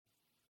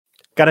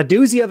Got a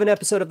doozy of an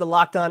episode of the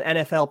Locked On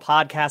NFL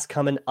podcast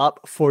coming up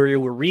for you.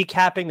 We're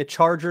recapping the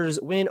Chargers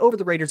win over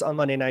the Raiders on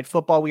Monday Night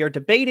Football. We are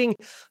debating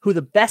who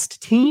the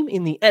best team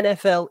in the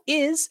NFL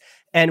is,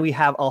 and we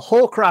have a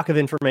whole crock of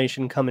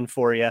information coming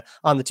for you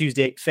on the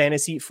Tuesday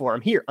Fantasy Forum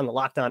here on the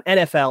Locked On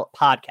NFL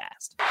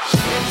podcast.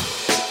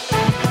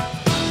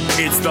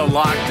 It's the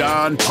Locked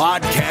On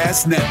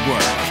Podcast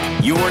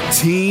Network, your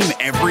team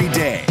every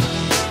day.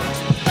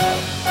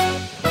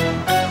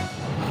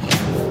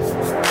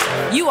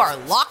 You are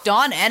Locked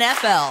On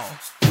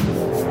NFL,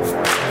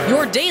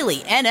 your daily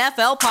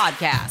NFL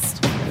podcast.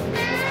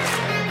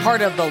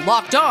 Part of the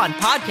Locked On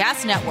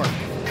Podcast Network,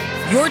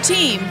 your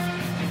team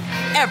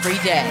every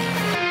day.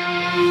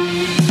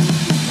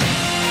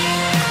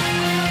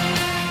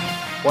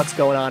 What's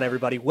going on,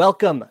 everybody?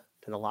 Welcome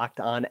to the Locked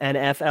On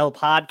NFL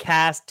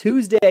podcast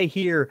Tuesday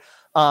here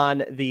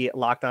on the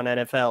Locked On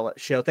NFL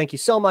show. Thank you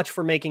so much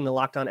for making the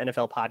Locked On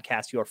NFL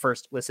podcast your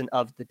first listen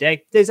of the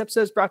day. Today's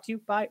episode is brought to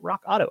you by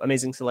Rock Auto.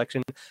 Amazing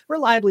selection,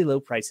 reliably low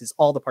prices,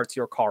 all the parts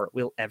your car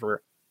will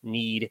ever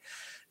need.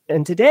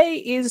 And today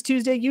is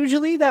Tuesday.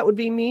 Usually that would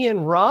be me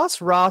and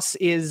Ross. Ross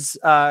is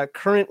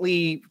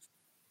currently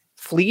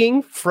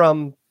fleeing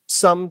from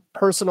some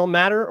personal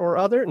matter or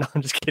other. No,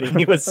 I'm just kidding.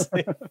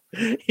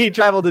 He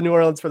traveled to New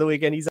Orleans for the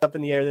weekend. He's up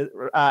in the air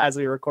as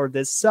we record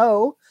this.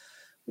 So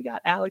we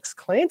got Alex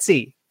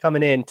Clancy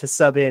coming in to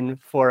sub in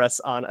for us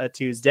on a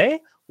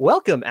Tuesday.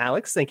 Welcome,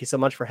 Alex. Thank you so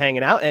much for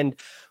hanging out. And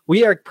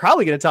we are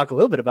probably going to talk a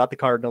little bit about the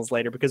Cardinals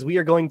later because we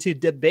are going to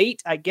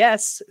debate, I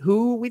guess,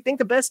 who we think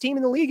the best team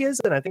in the league is.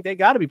 And I think they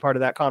got to be part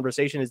of that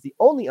conversation as the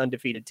only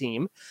undefeated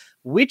team,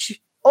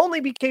 which only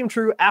became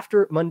true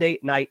after Monday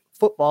Night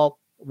Football,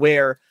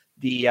 where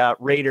the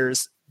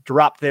Raiders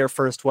dropped their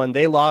first one.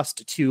 They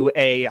lost to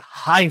a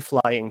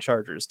high-flying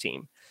Chargers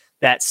team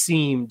that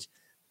seemed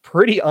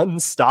pretty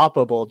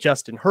unstoppable.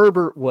 Justin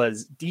Herbert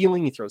was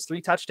dealing. He throws 3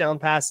 touchdown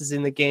passes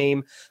in the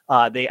game.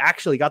 They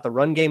actually got the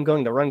run game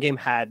going. The run game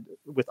had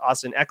with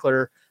Austin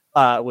Eckler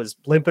was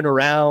limping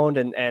around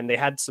and they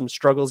had some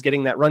struggles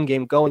getting that run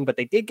game going, but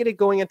they did get it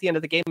going at the end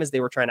of the game as they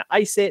were trying to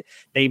ice it.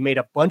 They made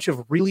a bunch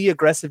of really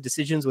aggressive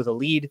decisions with a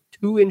lead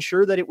to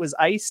ensure that it was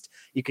iced.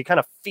 You could kind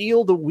of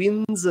feel the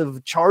winds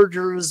of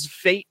Chargers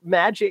fate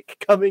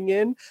magic coming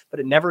in, but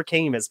it never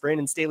came as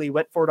Brandon Staley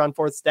went for it on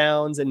 4th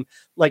downs and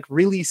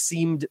really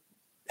seemed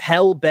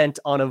hell bent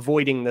on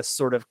avoiding this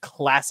sort of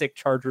classic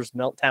Chargers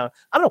meltdown.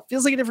 I don't know.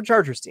 Feels like a different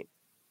Chargers team.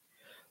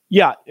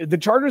 Yeah. The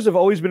Chargers have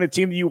always been a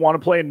team that you want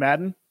to play in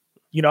Madden.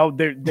 You know,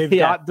 they've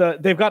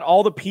got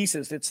all the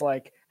pieces. It's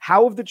like,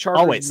 how have the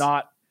Chargers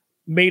not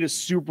made a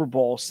Super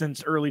Bowl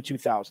since early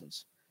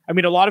 2000s? I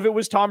mean, a lot of it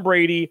was Tom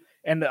Brady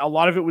and a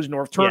lot of it was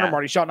North Turner,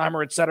 Marty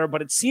Schottenheimer, et cetera.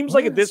 But it seems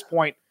like at this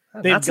point,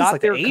 they've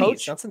got their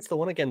coach. Not since the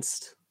one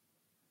against...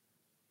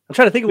 I'm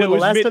trying to think of when the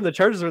last time the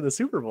Chargers were in the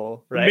Super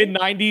Bowl, right?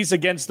 Mid-90s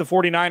against the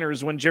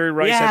 49ers when Jerry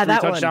Rice had 3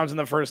 touchdowns in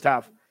the first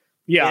half.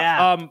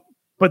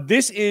 But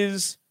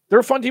they're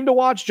a fun team to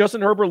watch.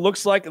 Justin Herbert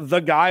looks like the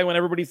guy when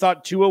everybody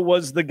thought Tua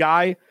was the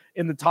guy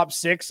in the top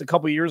 6 a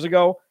couple of years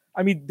ago.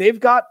 I mean, they've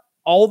got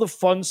all the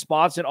fun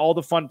spots and all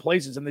the fun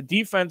places. And the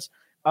defense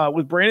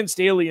with Brandon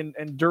Staley and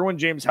Derwin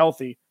James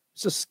healthy,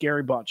 it's a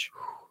scary bunch.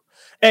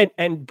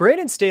 And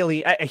Brandon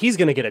Staley, he's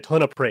going to get a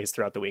ton of praise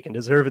throughout the week, and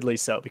deservedly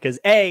so, because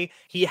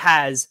he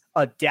has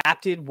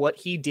adapted what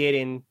he did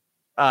in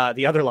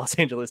the other Los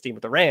Angeles team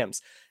with the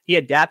Rams. He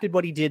adapted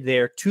what he did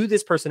there to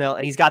this personnel,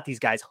 and he's got these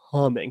guys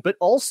humming. But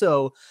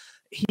also,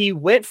 he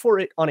went for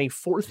it on a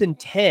 4th and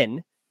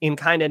 10 in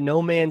kind of no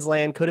man's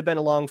land. Could have been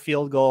a long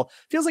field goal.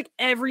 Feels like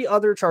every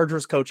other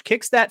Chargers coach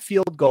kicks that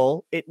field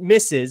goal, it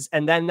misses,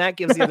 and then that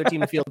gives the other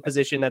team a field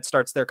position that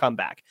starts their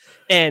comeback.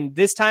 And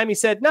this time he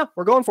said, no,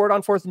 we're going for it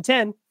on 4th and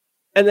 10.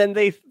 And then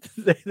they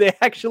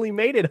actually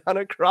made it on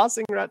a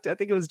crossing route. I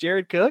think it was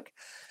Jared Cook.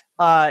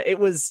 It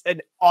was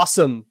an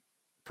awesome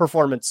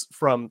performance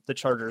from the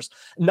Chargers,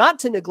 not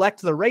to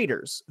neglect the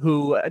Raiders,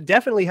 who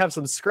definitely have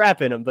some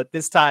scrap in them, but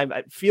this time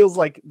it feels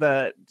like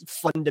the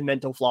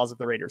fundamental flaws of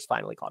the Raiders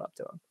finally caught up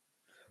to them.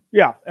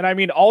 Yeah, and I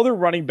mean, all their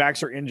running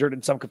backs are injured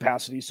in some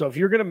capacity, so if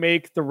you're going to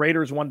make the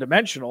Raiders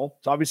one-dimensional,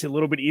 it's obviously a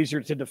little bit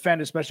easier to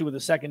defend, especially with the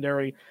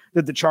secondary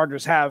that the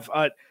Chargers have.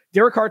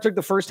 Derek Carr took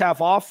the first half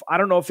off. I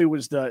don't know if it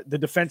was the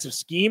defensive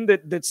scheme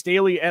that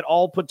Staley et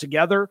al. Put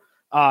together.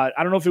 I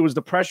don't know if it was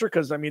the pressure,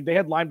 because, I mean, they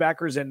had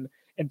linebackers and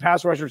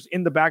pass rushers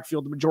in the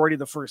backfield the majority of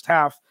the first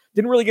half.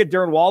 Didn't really get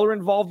Darren Waller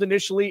involved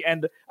initially.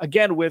 And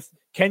again, with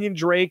Kenyon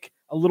Drake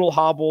a little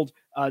hobbled,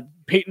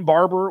 Peyton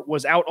Barber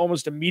was out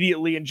almost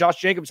immediately, and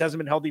Josh Jacobs hasn't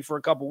been healthy for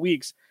a couple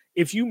weeks.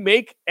 If you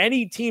make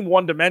any team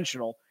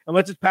one-dimensional,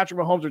 unless it's Patrick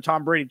Mahomes or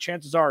Tom Brady,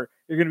 chances are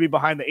you're going to be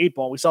behind the 8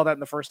 ball. We saw that in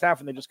the first half,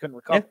 and they just couldn't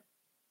recover.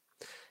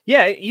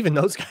 Yeah, even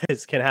those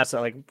guys can have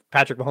something like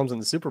Patrick Mahomes in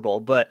the Super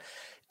Bowl. But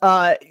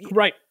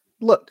right,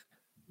 look,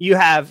 you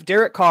have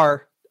Derek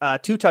Carr,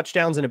 2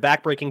 touchdowns and a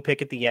back-breaking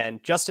pick at the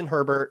end. Justin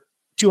Herbert,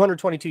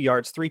 222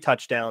 yards, 3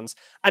 touchdowns.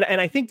 And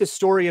I think the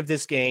story of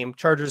this game,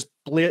 Chargers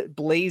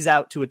blaze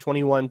out to a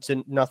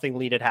 21-0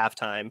 lead at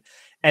halftime.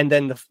 And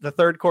then the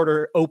third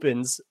quarter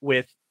opens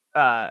with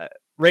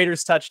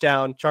Raiders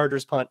touchdown,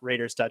 Chargers punt,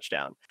 Raiders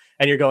touchdown.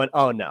 And you're going,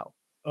 oh no.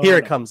 Here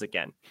it comes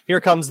again. Here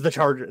comes the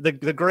Charger, the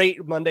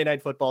great Monday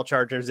Night Football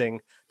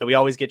Chargersing that we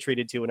always get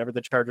treated to whenever the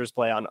Chargers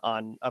play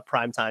on a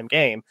primetime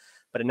game.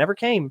 But it never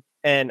came.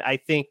 And I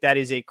think that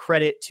is a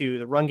credit to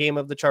the run game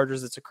of the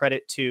Chargers. It's a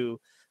credit to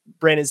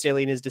Brandon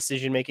Staley and his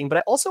decision-making. But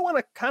I also want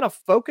to kind of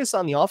focus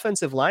on the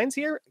offensive lines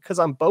here, because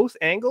on both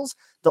angles,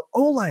 the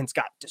O-lines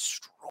got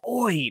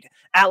destroyed.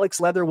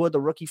 Alex Leatherwood,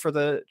 the rookie for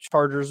the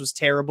Chargers, was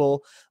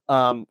terrible.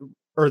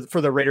 Or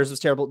for the Raiders was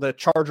terrible. The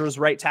Chargers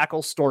right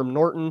tackle, Storm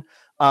Norton,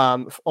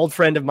 old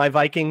friend of my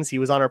Vikings. He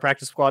was on our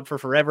practice squad for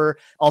forever.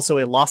 Also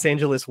a Los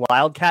Angeles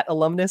Wildcat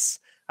alumnus.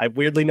 I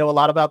weirdly know a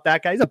lot about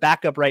that guy. He's a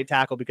backup right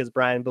tackle because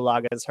Brian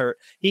Bulaga is hurt.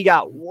 He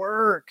got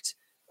worked.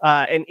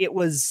 And it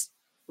was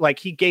like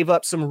he gave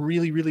up some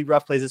really, really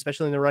rough plays,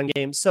 especially in the run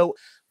game. So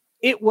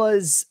it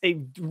was a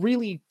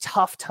really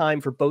tough time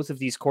for both of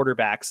these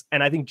quarterbacks.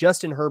 And I think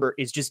Justin Herbert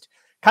is just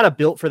kind of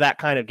built for that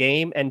kind of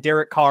game. And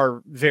Derek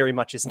Carr very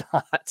much is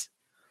not.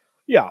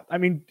 Yeah. I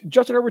mean,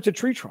 Justin Herbert's a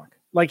tree trunk.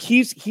 Like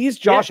he's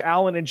Josh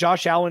Allen in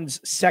Josh Allen's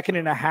second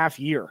and a half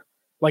year.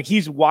 Like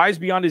he's wise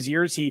beyond his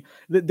years.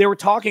 They were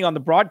talking on the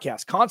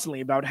broadcast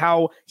constantly about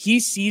how he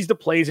sees the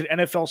plays at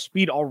NFL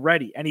speed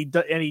already. And he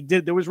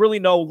did. There was really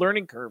no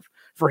learning curve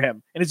for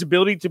him, and his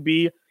ability to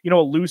be,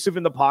 elusive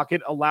in the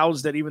pocket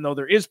allows that, even though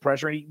there is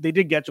pressure, and they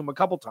did get to him a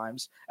couple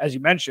times, as you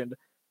mentioned,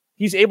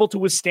 he's able to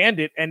withstand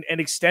it and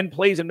extend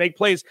plays and make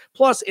plays.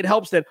 Plus it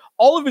helps that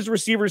all of his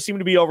receivers seem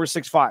to be over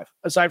 6'5",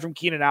 aside from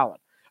Keenan Allen.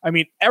 I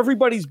mean,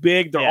 everybody's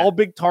big. They're all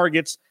big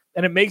targets.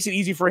 And it makes it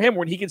easy for him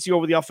when he can see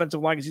over the offensive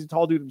line because he's a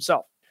tall dude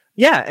himself.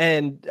 Yeah,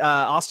 and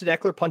Austin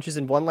Eckler punches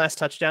in one last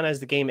touchdown as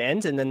the game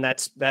ends, and then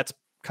that's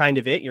kind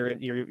of it. You're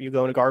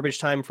going to garbage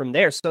time from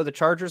there. So the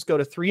Chargers go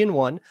to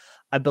 3-1.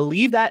 I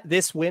believe that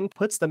this win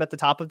puts them at the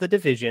top of the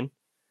division.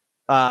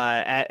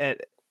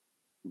 At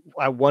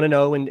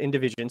 1-0 in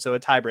division, so a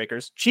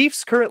tiebreakers.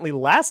 Chiefs currently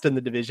last in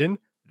the division.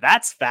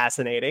 That's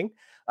fascinating.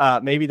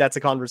 Maybe that's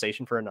a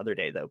conversation for another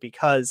day, though,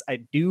 because I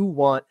do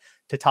want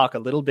to talk a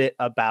little bit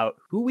about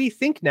who we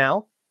think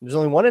now. There's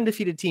only one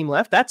undefeated team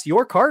left. That's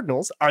your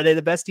Cardinals. Are they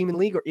the best team in the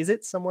league, or is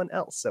it someone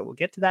else? So we'll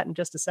get to that in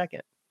just a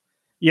second.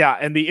 Yeah,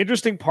 and the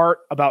interesting part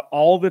about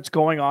all that's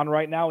going on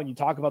right now, when you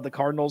talk about the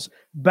Cardinals,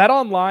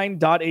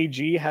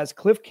 betonline.ag has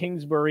Cliff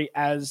Kingsbury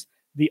as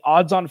the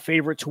odds-on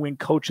favorite to win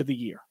Coach of the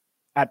Year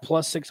at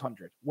plus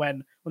 600.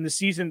 When the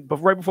season,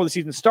 right before the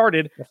season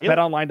started,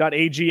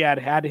 betonline.ag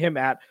had him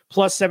at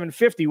plus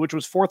 750, which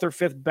was fourth or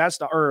fifth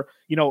best, or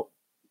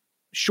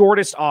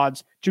shortest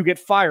odds to get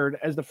fired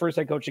as the first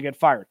head coach to get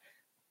fired.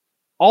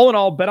 All in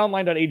all,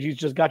 betonline.ag's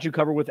just got you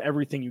covered with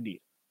everything you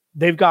need.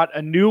 They've got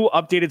a new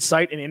updated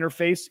site and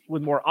interface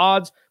with more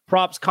odds,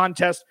 props,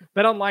 contests.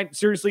 BetOnline,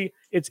 seriously,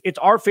 it's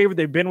our favorite.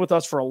 They've been with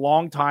us for a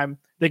long time.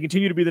 They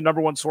continue to be the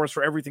number one source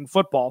for everything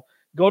football.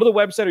 Go to the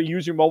website or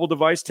use your mobile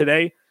device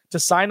today to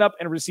sign up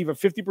and receive a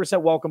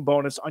 50% welcome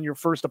bonus on your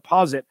first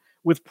deposit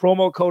with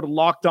promo code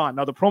LOCKEDON.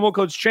 Now, the promo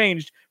code's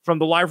changed from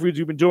the live reads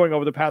we've been doing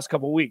over the past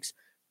couple of weeks.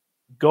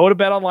 Go to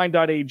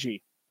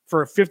betonline.ag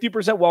for a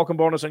 50% welcome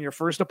bonus on your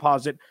first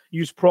deposit.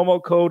 Use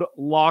promo code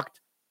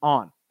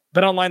LOCKEDON.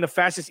 BetOnline, the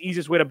fastest,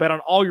 easiest way to bet on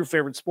all your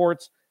favorite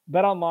sports.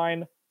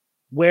 BetOnline,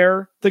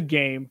 where the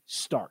game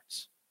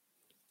starts.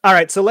 All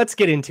right, so let's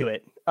get into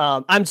it.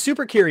 I'm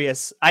super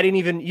curious. You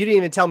didn't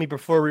even tell me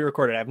before we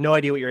recorded. I have no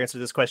idea what your answer to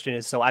this question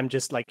is, so I'm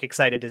just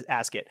excited to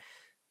ask it.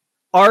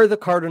 Are the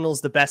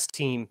Cardinals the best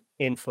team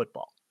in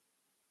football?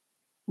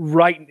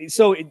 Right.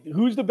 So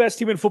who's the best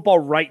team in football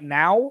right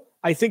now?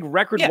 I think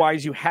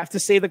record-wise, you have to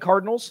say the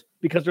Cardinals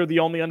because they're the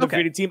only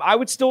undefeated team. I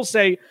would still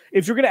say,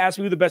 if you're going to ask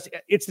me who the best,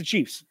 it's the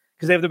Chiefs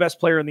because they have the best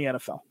player in the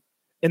NFL.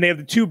 And they have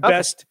the two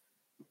best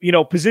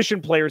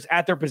position players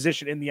at their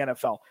position in the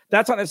NFL.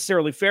 That's not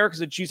necessarily fair because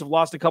the Chiefs have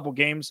lost a couple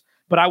games,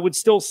 but I would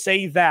still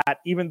say that,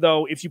 even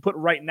though if you put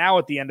right now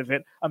at the end of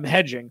it, I'm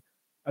hedging,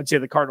 I'd say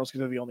the Cardinals because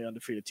they're the only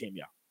undefeated team.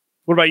 Yeah.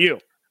 What about you?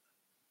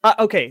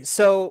 Okay,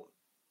 so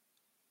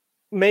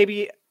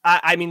maybe,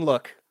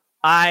 look,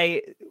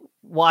 I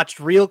watched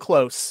real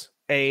close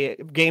a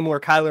game where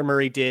Kyler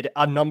Murray did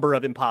a number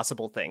of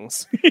impossible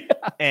things.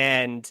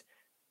 And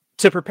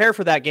to prepare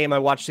for that game, I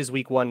watched his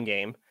week 1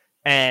 game.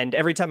 And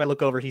every time I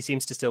look over, he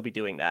seems to still be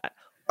doing that.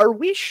 Are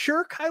we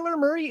sure Kyler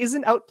Murray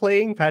isn't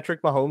outplaying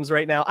Patrick Mahomes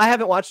right now? I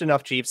haven't watched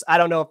enough Chiefs. I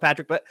don't know if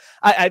Patrick, but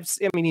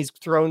he's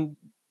thrown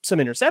some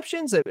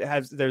interceptions.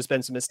 There's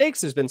been some mistakes.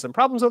 There's been some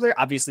problems over there.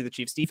 Obviously, the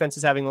Chiefs defense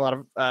is having a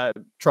lot of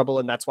trouble,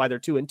 and that's why they're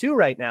 2-2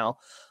 right now.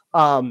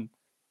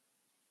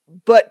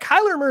 But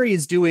Kyler Murray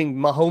is doing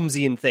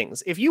Mahomesian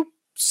things. If you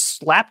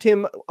slapped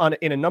him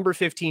in a number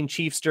 15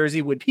 Chiefs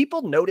jersey, would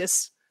people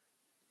notice?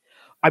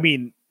 I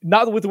mean,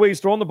 not with the way he's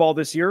throwing the ball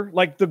this year.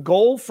 Like the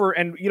goal for,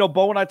 and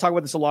Bo and I talk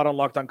about this a lot on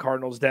Locked On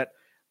Cardinals, that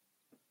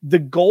the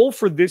goal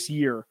for this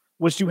year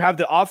was to have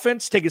the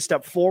offense take a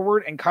step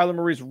forward and Kyler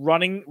Murray's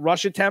running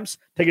rush attempts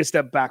take a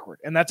step backward.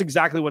 And that's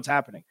exactly what's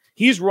happening.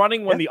 He's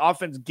running when the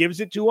offense gives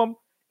it to him,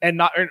 and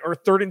not, or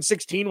 3rd and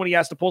 16 when he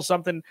has to pull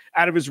something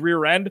out of his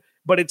rear end,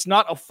 but it's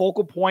not a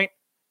focal point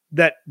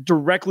that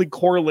directly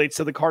correlates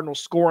to the Cardinals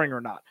scoring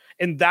or not.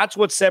 And that's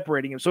what's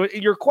separating him. So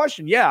your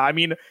question, yeah, I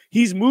mean,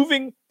 he's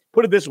moving,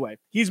 put it this way,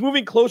 he's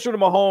moving closer to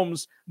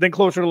Mahomes than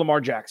closer to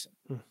Lamar Jackson.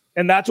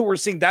 And that's what we're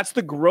seeing. That's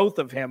the growth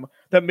of him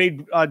that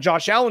made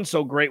Josh Allen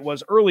so great.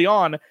 Was early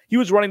on, he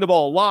was running the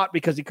ball a lot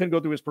because he couldn't go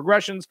through his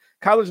progressions.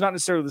 Kyler's not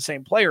necessarily the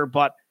same player,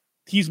 but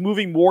he's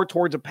moving more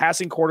towards a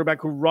passing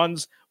quarterback who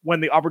runs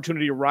when the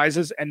opportunity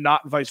arises and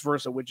not vice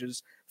versa, which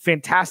is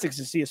fantastic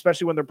to see,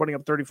 especially when they're putting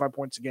up 35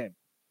 points a game.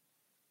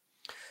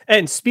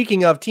 And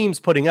speaking of teams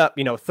putting up,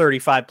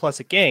 35 plus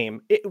a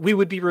game, we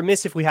would be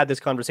remiss if we had this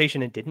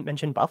conversation and didn't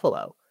mention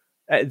Buffalo.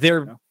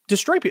 They're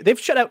destroyed. They've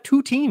shut out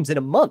 2 teams in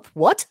a month.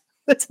 What?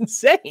 That's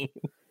insane.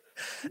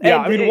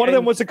 Yeah, one of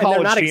them was a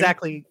college not team.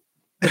 Exactly.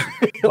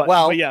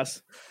 but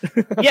yes.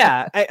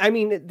 Yeah, I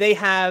mean, they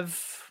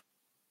have.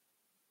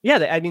 Yeah,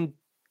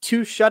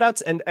 2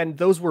 shutouts, and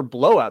those were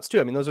blowouts too.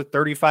 I mean, those are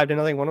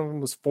 35-0. One of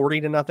them was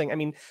 40-0. I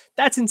mean,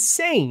 that's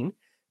insane.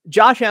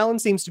 Josh Allen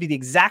seems to be the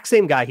exact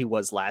same guy he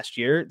was last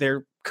year.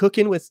 They're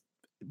cooking with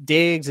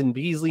Diggs and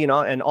Beasley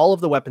and all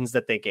of the weapons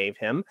that they gave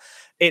him.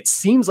 It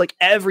seems like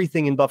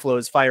everything in Buffalo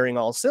is firing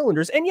all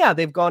cylinders. And yeah,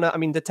 they've gone. I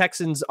mean, the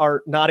Texans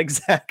are not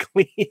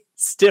exactly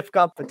stiff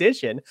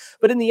competition,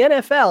 but in the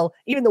NFL,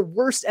 even the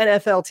worst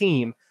NFL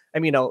team. I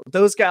mean,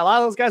 those guys, a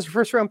lot of those guys were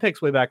first round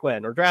picks way back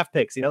when, or draft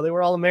picks. They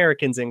were all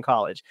Americans in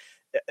college.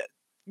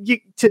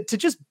 To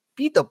just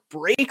beat the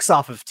brakes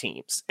off of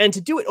teams and to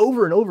do it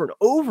over and over and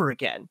over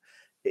again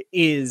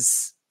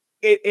is.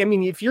 I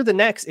mean, if you're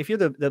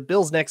the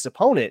Bills' next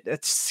opponent,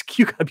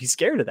 you gotta be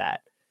scared of that.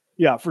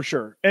 Yeah, for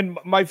sure. And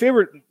my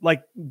favorite,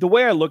 like the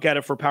way I look at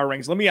it for power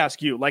rankings, let me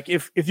ask you, like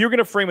if you're going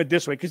to frame it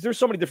this way, because there's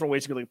so many different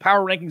ways to go.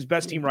 Power rankings,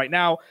 best team right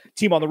now,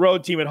 team on the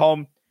road, team at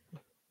home.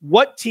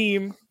 What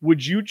team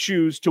would you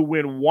choose to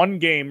win one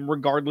game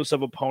regardless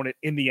of opponent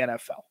in the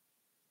NFL?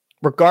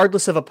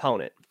 Regardless of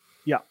opponent.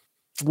 Yeah.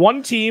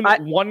 One team,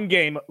 one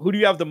game. Who do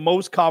you have the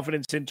most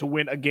confidence in to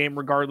win a game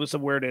regardless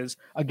of where it is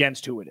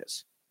against who it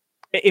is?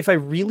 If I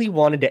really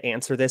wanted to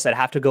answer this, I'd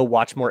have to go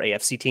watch more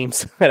AFC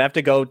teams. I'd have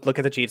to go look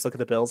at the Chiefs, look at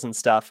the Bills and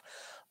stuff.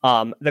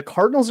 The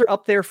Cardinals are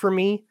up there for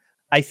me.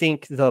 I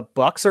think the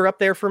Bucks are up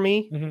there for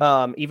me.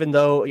 Mm-hmm. Even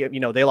though,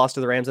 they lost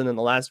to the Rams and then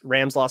the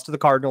Rams lost to the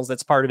Cardinals.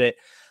 That's part of it.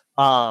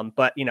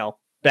 But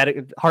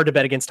hard to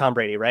bet against Tom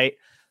Brady, right?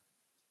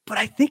 But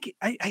I think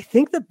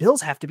the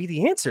Bills have to be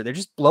the answer. They're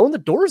just blowing the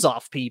doors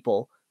off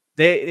people.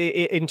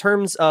 In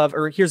terms of,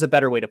 or here's a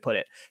better way to put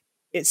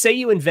it. Say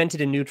you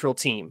invented a neutral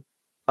team.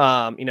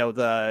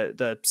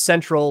 The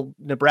Central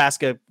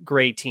Nebraska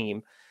Gray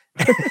team.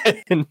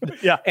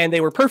 and they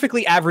were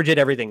perfectly average at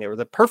everything. They were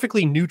the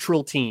perfectly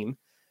neutral team.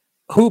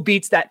 Who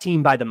beats that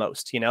team by the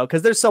most,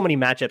 because there's so many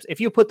matchups. If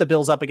you put the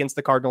Bills up against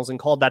the Cardinals and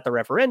called that the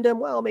referendum,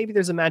 well, maybe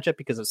there's a matchup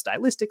because of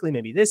stylistically,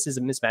 maybe this is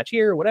a mismatch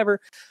here or whatever.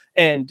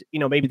 And,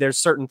 maybe there's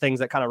certain things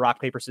that kind of rock,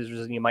 paper,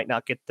 scissors, and you might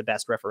not get the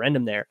best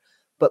referendum there.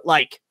 But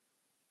like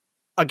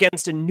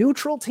against a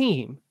neutral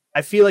team,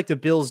 I feel like the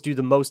Bills do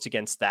the most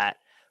against that.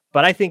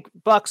 But I think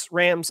Bucks,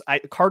 Rams,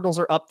 Cardinals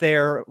are up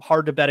there.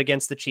 Hard to bet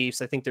against the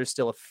Chiefs. I think there's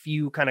still a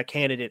few kind of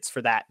candidates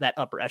for that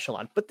upper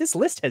echelon. But this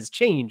list has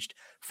changed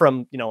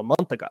from, a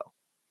month ago.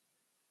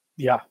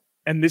 Yeah.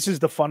 And this is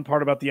the fun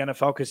part about the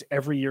NFL because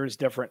every year is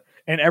different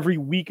and every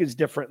week is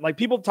different. Like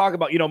people talk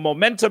about,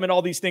 momentum and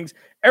all these things.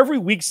 Every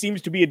week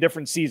seems to be a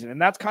different season. And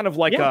that's kind of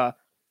like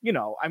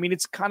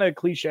it's kind of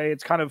cliche.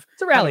 It's kind of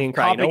a rallying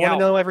cry. You want to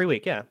know every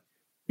week. Yeah.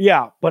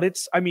 Yeah, but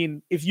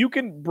if you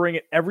can bring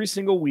it every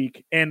single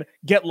week and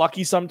get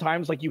lucky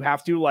sometimes, like you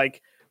have to,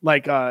 like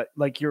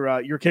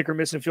your kicker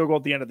missing a field goal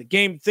at the end of the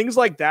game, things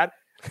like that.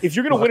 If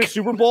you're going to win a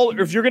Super Bowl, or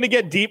if you're going to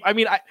get deep,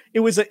 it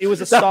was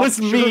a soft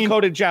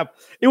sugar-coated jab.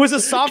 It was a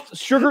soft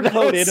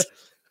sugar-coated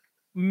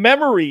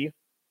memory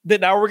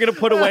that now we're going to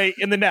put away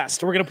in the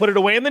nest. We're going to put it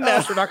away in the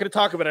nest. We're not going to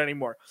talk about it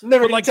anymore.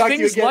 Never like talk to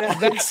you again.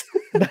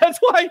 That's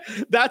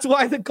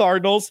why the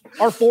Cardinals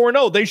are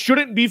 4-0. They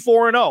shouldn't be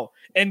 4-0.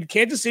 And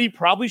Kansas City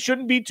probably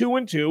shouldn't be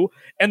 2-2.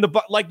 And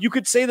you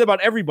could say that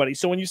about everybody.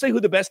 So when you say who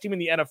the best team in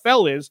the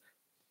NFL is,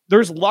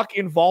 there's luck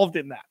involved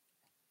in that.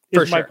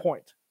 Is my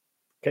point.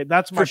 Okay,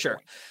 that's my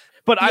point.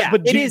 But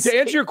to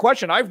answer your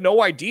question, I have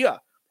no idea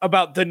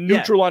about the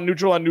neutral on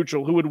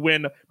neutral who would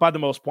win by the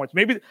most points.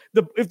 Maybe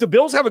if the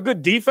Bills have a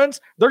good defense,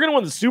 they're going to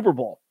win the Super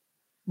Bowl.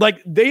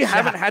 Like they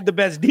haven't had the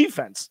best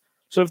defense.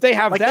 So if they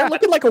have they're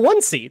looking like a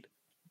 1 seed.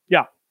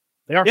 Yeah.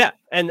 They are. Yeah,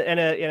 and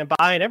a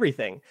bye and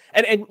everything.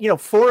 And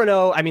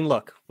 4-0, I mean,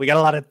 look, we got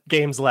a lot of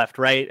games left,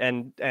 right?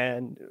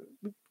 And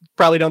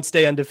probably don't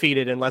stay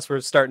undefeated unless we're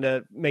starting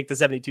to make the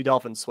 72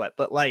 Dolphins sweat.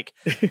 But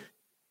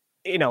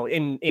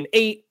in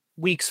 8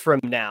 weeks from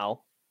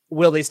now,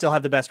 will they still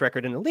have the best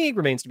record in the league?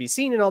 Remains to be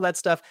seen and all that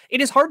stuff.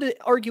 It is hard to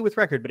argue with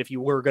record, but if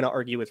you were going to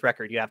argue with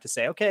record, you have to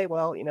say, okay,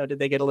 well, did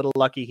they get a little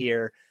lucky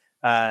here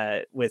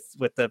with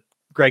the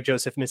Greg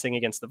Joseph missing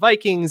against the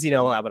Vikings,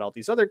 how about all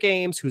these other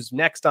games? Who's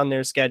next on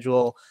their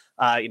schedule?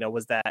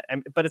 Was that,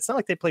 but it's not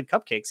like they played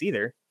cupcakes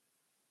either.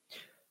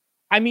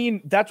 I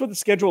mean, that's what the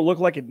schedule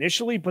looked like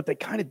initially, but they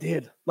kind of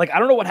did. Like, I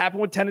don't know what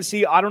happened with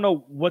Tennessee. I don't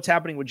know what's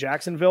happening with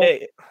Jacksonville,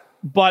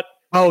 but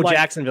Oh, like,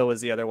 Jacksonville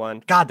was the other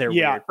one. God, they're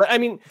weird. But I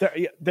mean,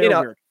 they're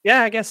weird.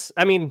 Yeah, I guess.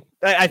 I mean,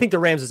 I think the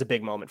Rams is a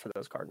big moment for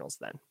those Cardinals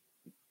then.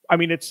 I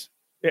mean, it's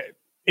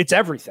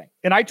everything.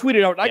 And I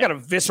tweeted out, I got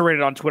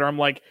eviscerated on Twitter. I'm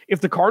like,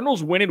 if the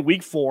Cardinals win in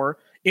week 4,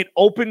 it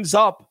opens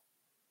up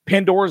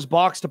Pandora's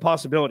box to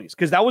possibilities,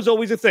 because that was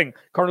always a thing.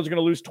 Cardinals are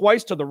going to lose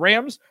twice to the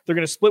Rams. They're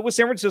going to split with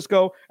San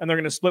Francisco, and they're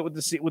going to split with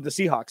the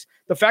Seahawks.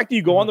 The fact that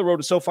you go on the road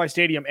to SoFi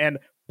Stadium and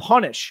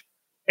punish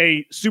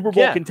a Super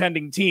Bowl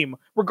contending team,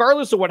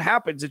 regardless of what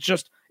happens,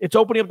 it's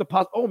opening up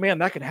the oh man,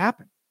 that could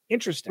happen.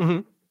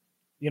 Interesting.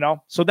 You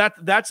know, so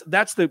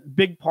that's the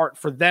big part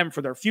for them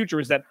for their future,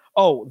 is that,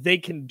 oh, they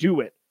can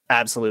do it.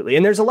 Absolutely.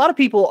 And there's a lot of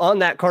people on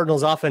that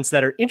Cardinals offense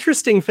that are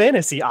interesting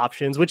fantasy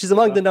options, which is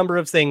among the number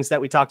of things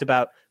that we talked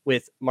about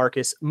with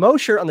Marcus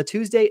Mosher on the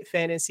Tuesday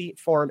Fantasy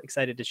Forum.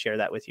 Excited to share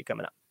that with you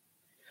coming up.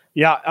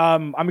 Yeah,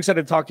 I'm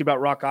excited to talk to you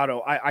about Rock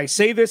Auto. I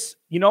say this,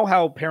 you know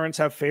how parents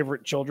have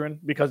favorite children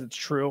because it's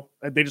true.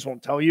 They just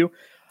won't tell you.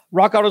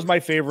 Rock Auto is my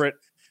favorite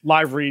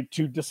live read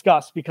to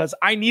discuss because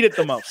I need it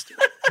the most.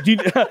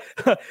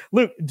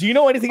 Luke, do you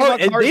know anything about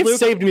cars, they've Luke?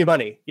 Saved me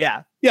money.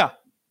 Yeah.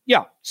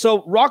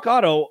 So Rock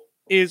Auto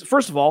is,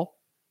 first of all,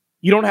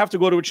 you don't have to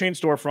go to a chain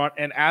storefront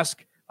and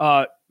ask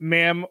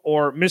ma'am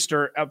or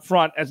Mr. up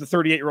front as a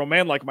 38-year-old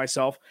man like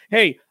myself,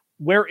 hey,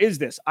 where is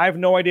this? I have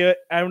no idea.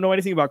 I don't know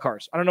anything about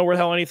cars. I don't know where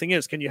the hell anything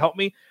is. Can you help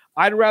me?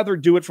 I'd rather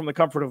do it from the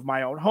comfort of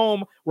my own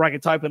home, where I can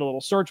type in a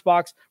little search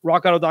box.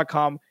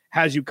 RockAuto.com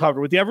has you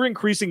covered. With the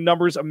ever-increasing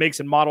numbers of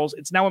makes and models,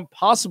 it's now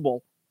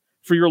impossible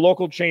for your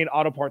local chain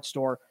auto parts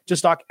store to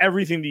stock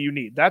everything that you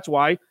need. That's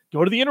why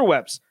go to the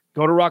interwebs.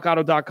 Go to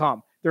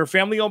RockAuto.com. They're a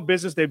family-owned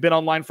business. They've been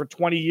online for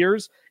 20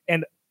 years.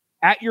 And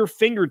at your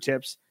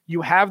fingertips,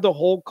 you have the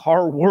whole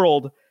car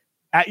world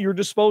at your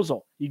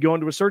disposal. You go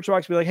into a search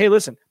box, be like, hey,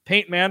 listen,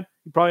 paint, man.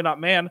 You're probably not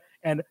man.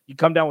 And you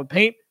come down with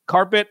paint,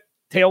 carpet,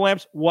 tail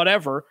lamps,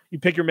 whatever. You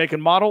pick your make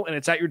and model, and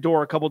it's at your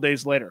door a couple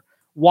days later.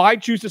 Why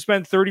choose to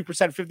spend 30%,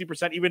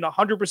 50%, even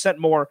 100%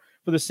 more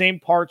for the same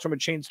parts from a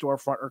chain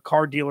storefront or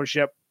car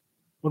dealership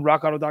when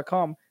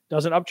RockAuto.com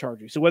doesn't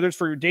upcharge you? So whether it's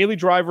for your daily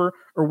driver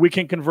or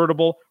weekend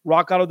convertible,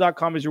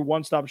 RockAuto.com is your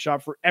one-stop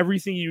shop for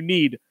everything you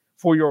need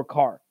for your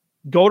car.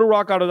 Go to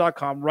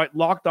RockAuto.com, write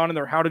Locked On in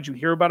their How Did You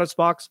Hear About Us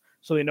box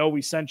so they know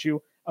we sent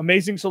you.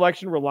 Amazing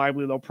selection,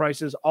 reliably low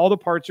prices, all the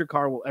parts your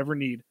car will ever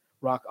need.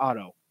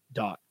 RockAuto.com.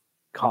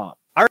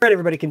 All right,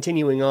 everybody,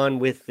 continuing on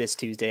with this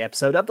Tuesday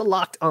episode of the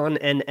Locked On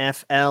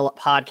NFL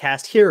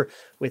podcast here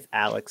with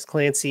Alex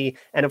Clancy.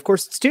 And of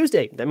course, it's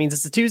Tuesday. That means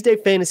it's the Tuesday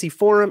Fantasy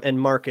Forum and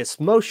Marcus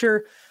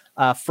Mosher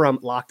from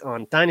Locked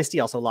On Dynasty,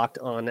 also Locked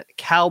On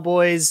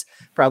Cowboys.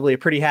 Probably a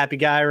pretty happy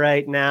guy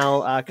right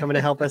now coming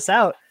to help us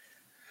out.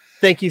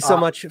 Thank you so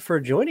much for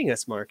joining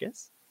us,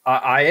 Marcus.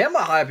 I am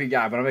a happy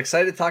guy, but I'm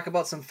excited to talk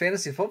about some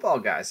fantasy football,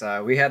 guys.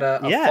 We had a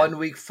fun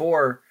week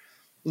 4.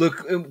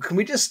 Luke, can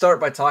we just start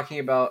by talking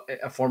about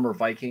a former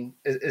Viking?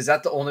 Is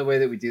that the only way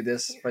that we do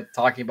this? By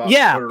talking about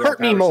hurt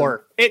me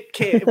more. It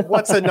can't.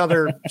 What's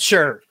another?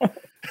 Sure.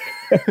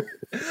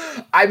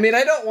 I mean,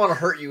 I don't want to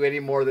hurt you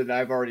any more than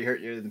I've already hurt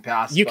you in the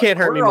past. You can't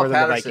hurt me more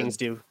than the Vikings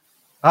do.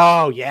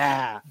 Oh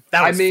yeah,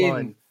 that was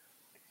fun.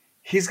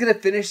 He's going to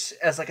finish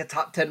as like a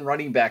top 10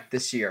 running back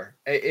this year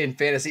in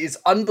fantasy. It's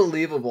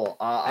unbelievable.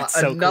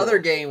 Another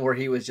game where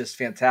he was just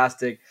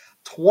fantastic.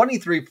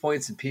 23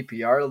 points in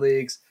PPR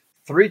leagues,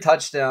 3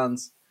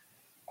 touchdowns.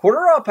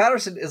 Cordarrelle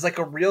Patterson is like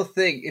a real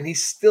thing, and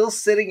he's still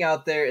sitting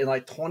out there in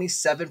like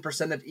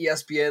 27% of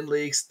ESPN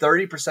leagues,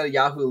 30% of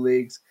Yahoo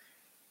leagues.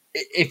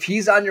 If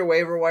he's on your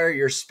waiver wire,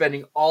 you're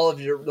spending all of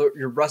your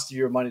rest of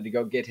your money to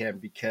go get him,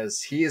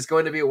 because he is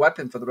going to be a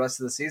weapon for the rest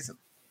of the season.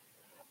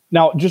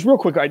 Now, just real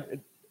quick,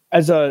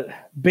 as a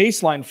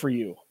baseline for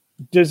you,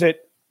 does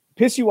it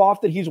piss you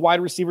off that he's wide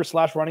receiver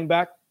 / running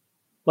back?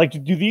 Like,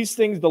 do these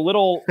things, the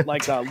little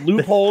like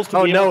loopholes?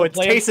 To it's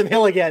Taysom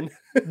Hill again.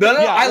 No,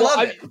 I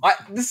love it.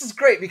 This is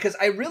great because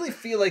I really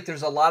feel like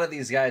there's a lot of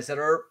these guys that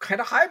are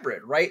kind of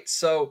hybrid, right?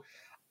 So,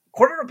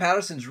 Cordarrelle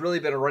Patterson's really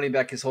been a running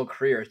back his whole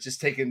career. It's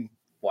just taken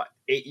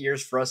 8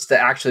 years for us to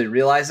actually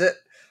realize it.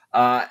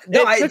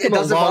 It took him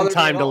a long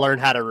time to learn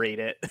how to read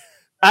it.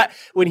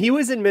 When he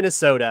was in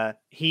Minnesota,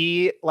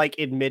 he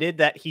admitted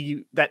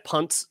that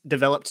punts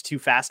developed too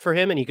fast for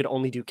him and he could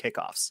only do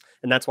kickoffs.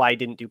 And that's why he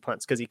didn't do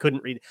punts, because he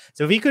couldn't read.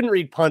 So if he couldn't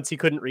read punts, he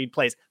couldn't read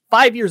plays.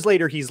 5 years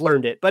later, he's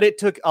learned it, but it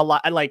took a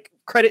lot.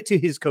 Credit to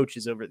his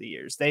coaches over the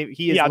years.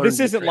 This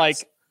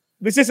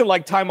isn't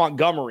like Ty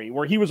Montgomery,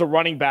 where he was a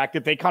running back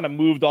that they kind of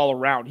moved all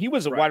around. He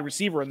was a wide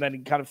receiver and then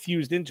he kind of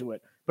fused into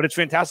it. But it's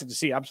fantastic to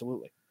see.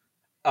 Absolutely.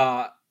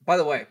 By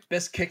the way,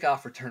 best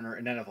kickoff returner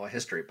in NFL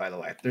history, by the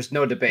way. There's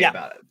no debate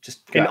about it.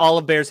 Just in all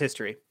of Bears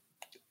history.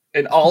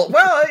 Of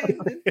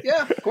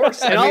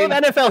course. In all of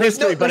NFL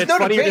history, but it's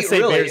funnier to say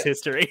really. Bears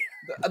history.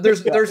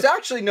 There's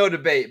actually no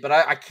debate, but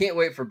I can't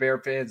wait for Bear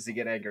fans to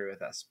get angry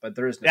with us. But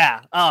there is no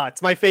debate.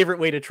 It's my favorite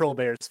way to troll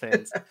Bears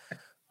fans.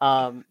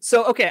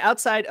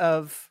 Outside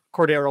of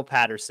Cordarrelle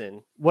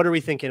Patterson, what are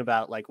we thinking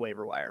about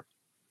waiver wire?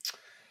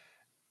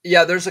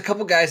 Yeah, there's a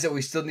couple guys that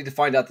we still need to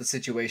find out the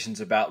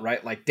situations about,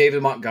 right? Like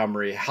David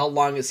Montgomery. How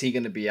long is he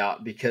going to be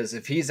out? Because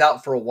if he's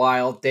out for a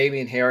while,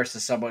 Damian Harris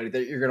is somebody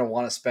that you're going to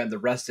want to spend the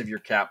rest of your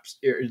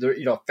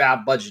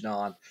fab budget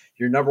on,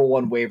 your number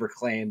one waiver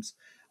claims.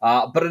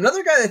 But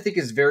another guy that I think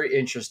is very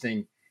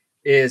interesting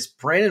is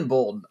Brandon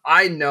Bolden.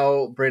 I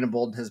know Brandon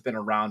Bolden has been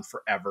around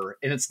forever,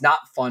 and it's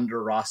not fun to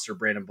roster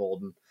Brandon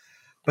Bolden.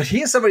 But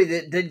he is somebody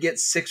that did get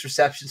 6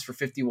 receptions for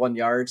 51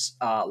 yards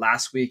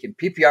last week. In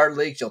PPR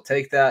leagues, you'll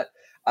take that.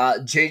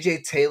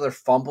 JJ Taylor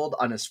fumbled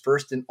on his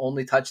first and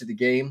only touch of the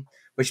game,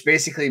 which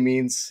basically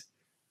means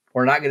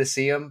we're not going to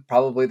see him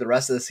probably the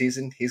rest of the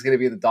season. He's going to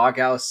be in the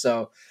doghouse.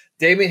 So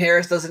Damian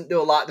Harris doesn't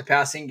do a lot in the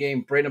passing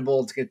game. Brandon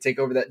Bolden's going to take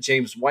over that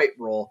James White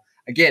role.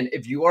 Again,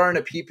 if you are in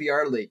a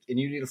PPR league and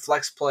you need a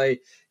flex play,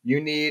 you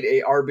need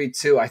a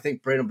RB2, I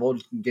think Brandon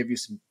Bolden can give you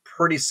some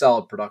pretty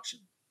solid production.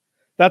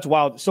 That's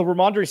wild. So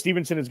Ramondre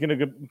Stevenson is going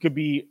to could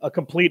be a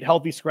complete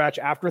healthy scratch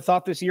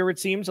afterthought this year, it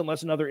seems,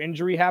 unless another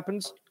injury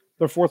happens.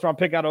 Their 4th-round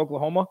pick out of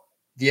Oklahoma.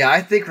 Yeah,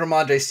 I think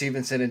Ramondre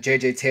Stevenson and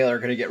J.J. Taylor are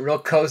going to get real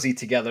cozy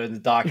together in the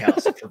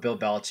doghouse for Bill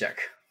Belichick.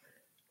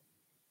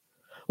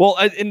 Well,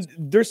 and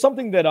there's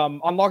something that on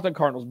Locked On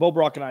Cardinals, Bo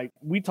Brock and I,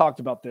 we talked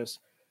about this.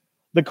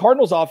 The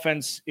Cardinals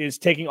offense is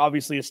taking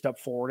obviously a step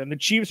forward, and the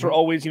Chiefs are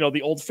always,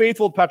 the old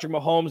faithful Patrick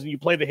Mahomes, and you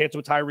play the hits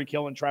with Tyreek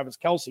Hill and Travis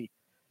Kelce.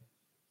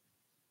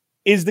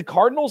 Is the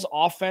Cardinals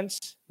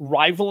offense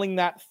rivaling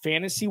that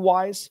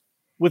fantasy-wise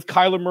with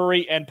Kyler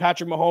Murray and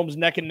Patrick Mahomes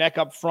neck and neck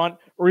up front?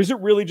 Or is it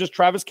really just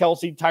Travis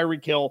Kelce,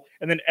 Tyreek Hill,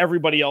 and then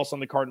everybody else on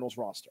the Cardinals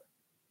roster?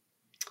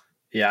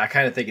 Yeah, I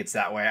kind of think it's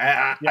that way.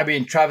 I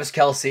mean, Travis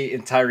Kelce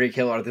and Tyreek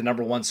Hill are the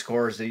number one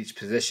scorers at each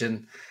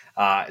position.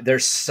 They're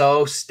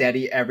so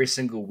steady every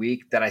single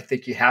week that I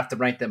think you have to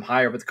rank them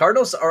higher. But the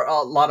Cardinals are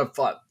a lot of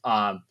fun.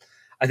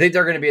 I think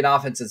they're going to be an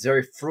offense that's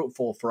very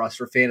fruitful for us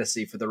for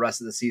fantasy for the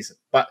rest of the season.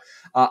 But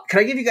can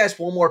I give you guys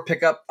one more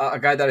pickup, a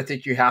guy that I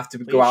think you have to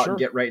go out and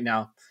get right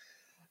now?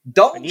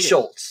 Dalton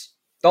Schultz,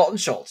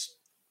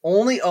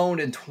 only owned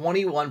in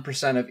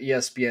 21% of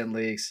ESPN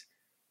leagues.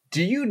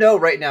 Do you know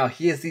right now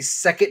he has the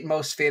second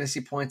most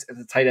fantasy points at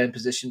the tight end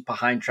position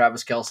behind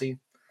Travis Kelce?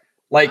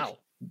 Wow.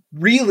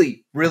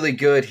 Really, really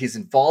good. He's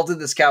involved in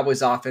this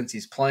Cowboys offense.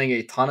 He's playing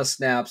a ton of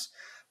snaps.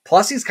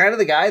 Plus, he's kind of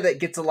the guy that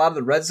gets a lot of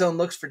the red zone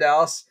looks for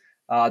Dallas.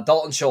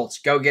 Dalton Schultz,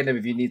 go get him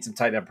if you need some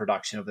tight end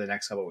production over the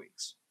next couple of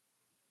weeks.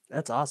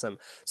 That's awesome.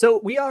 So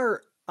we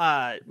are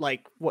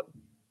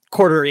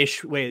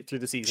quarter-ish way through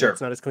the season. Sure.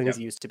 It's not as clean as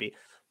it used to be.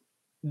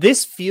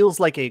 This feels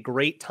like a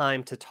great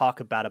time to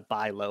talk about a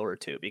buy low or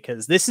two,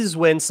 because this is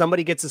when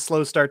somebody gets a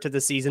slow start to the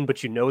season, but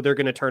they're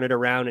going to turn it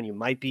around and you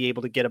might be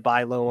able to get a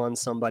buy low on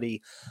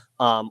somebody.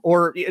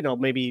 Or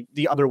maybe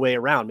the other way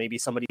around. Maybe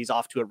somebody's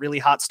off to a really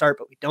hot start,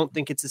 but we don't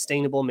think it's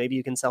sustainable. Maybe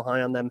you can sell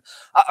high on them.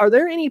 Are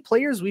there any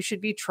players we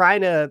should be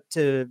trying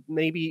to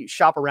maybe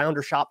shop around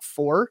or shop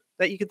for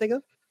that you could think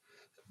of?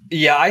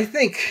 Yeah, I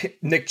think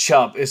Nick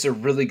Chubb is a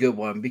really good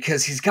one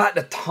because he's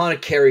gotten a ton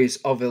of carries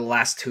over the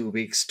last 2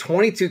 weeks.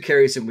 22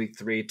 carries in week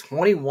 3,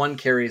 21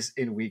 carries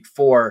in week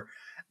 4.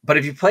 But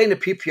if you play in a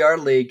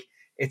PPR league,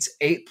 it's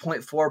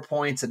 8.4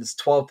 points and it's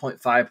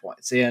 12.5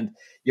 points. And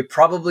you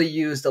probably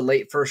used a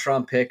late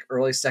first-round pick,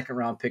 early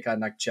second-round pick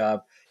on Nick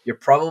Chubb. You're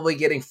probably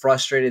getting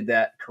frustrated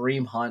that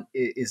Kareem Hunt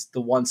is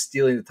the one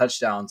stealing the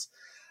touchdowns.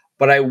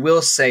 But I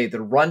will say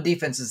the run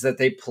defenses that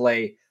they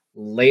play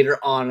later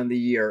on in the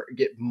year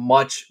get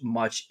much,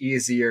 much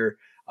easier.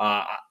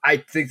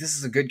 I think this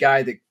is a good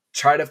guy to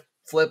try to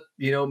flip,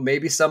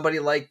 maybe somebody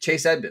like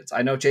Chase Edmonds.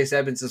 I know Chase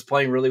Edmonds is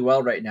playing really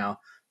well right now.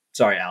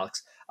 Sorry,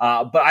 Alex.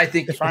 But I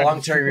think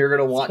long-term you're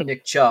going to want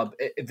Nick Chubb.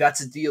 If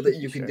that's a deal that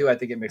you can do, I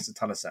think it makes a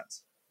ton of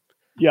sense.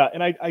 Yeah,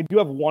 and I do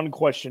have one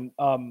question.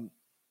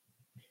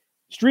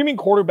 Streaming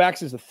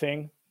quarterbacks is a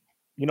thing.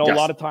 Yes. A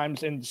lot of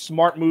times, and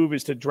smart move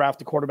is to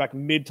draft a quarterback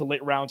mid to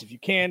late rounds if you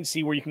can,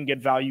 see where you can get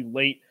value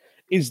late.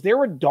 Is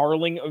there a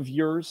darling of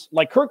yours?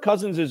 Like Kirk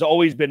Cousins has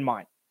always been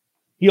mine.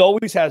 He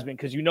always has been,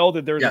 because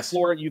that there's a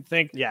floor you'd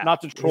think not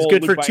to troll. He's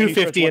good for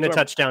 250 and a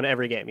touchdown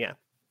every game, yeah.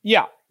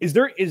 Yeah. Is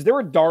there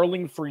a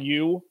darling for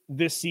you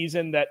this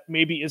season that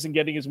maybe isn't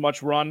getting as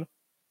much run?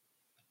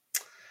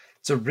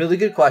 It's a really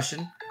good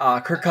question.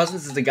 Kirk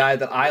Cousins is the guy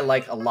that I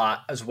like a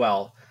lot as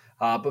well.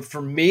 But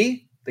for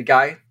me, the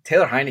guy,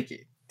 Taylor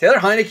Heineke. Taylor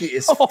Heineke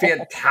is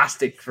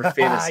fantastic for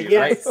fantasy,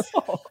 right?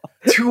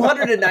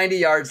 290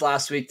 yards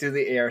last week through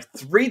the air,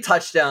 3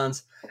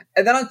 touchdowns.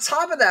 And then on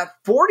top of that,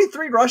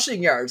 43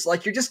 rushing yards.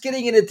 Like, you're just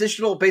getting an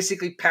additional,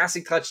 basically,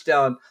 passing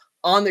touchdown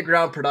on the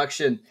ground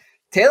production.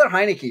 Taylor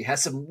Heineke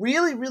has some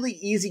really, really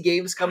easy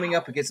games coming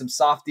up against some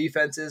soft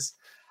defenses.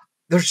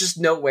 There's just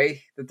no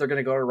way that they're going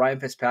to go to Ryan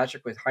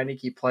Fitzpatrick with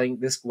Heineke playing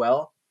this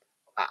well.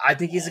 I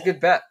think he's a good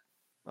bet.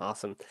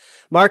 Awesome.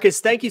 Marcus,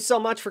 thank you so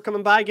much for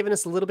coming by, giving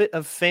us a little bit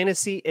of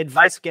fantasy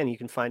advice. Again, you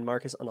can find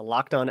Marcus on the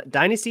Locked On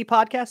Dynasty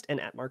podcast and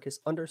at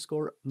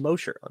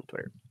Marcus_Mosher on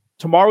Twitter.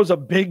 Tomorrow's a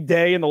big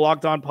day in the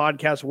Locked On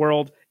podcast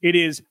world. It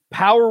is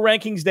Power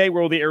Rankings Day,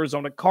 where the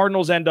Arizona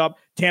Cardinals end up,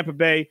 Tampa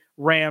Bay,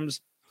 Rams,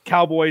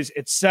 Cowboys,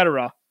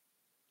 etc.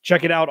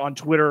 Check it out on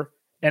Twitter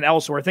and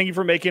elsewhere. Thank you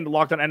for making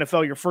Locked On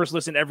NFL your first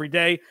listen every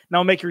day.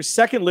 Now make your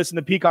second listen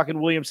to Peacock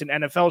and Williamson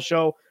NFL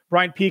show.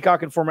 Brian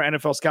Peacock and former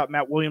NFL scout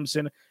Matt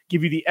Williamson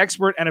give you the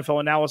expert NFL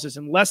analysis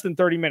in less than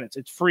 30 minutes.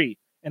 It's free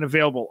and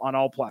available on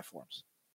all platforms.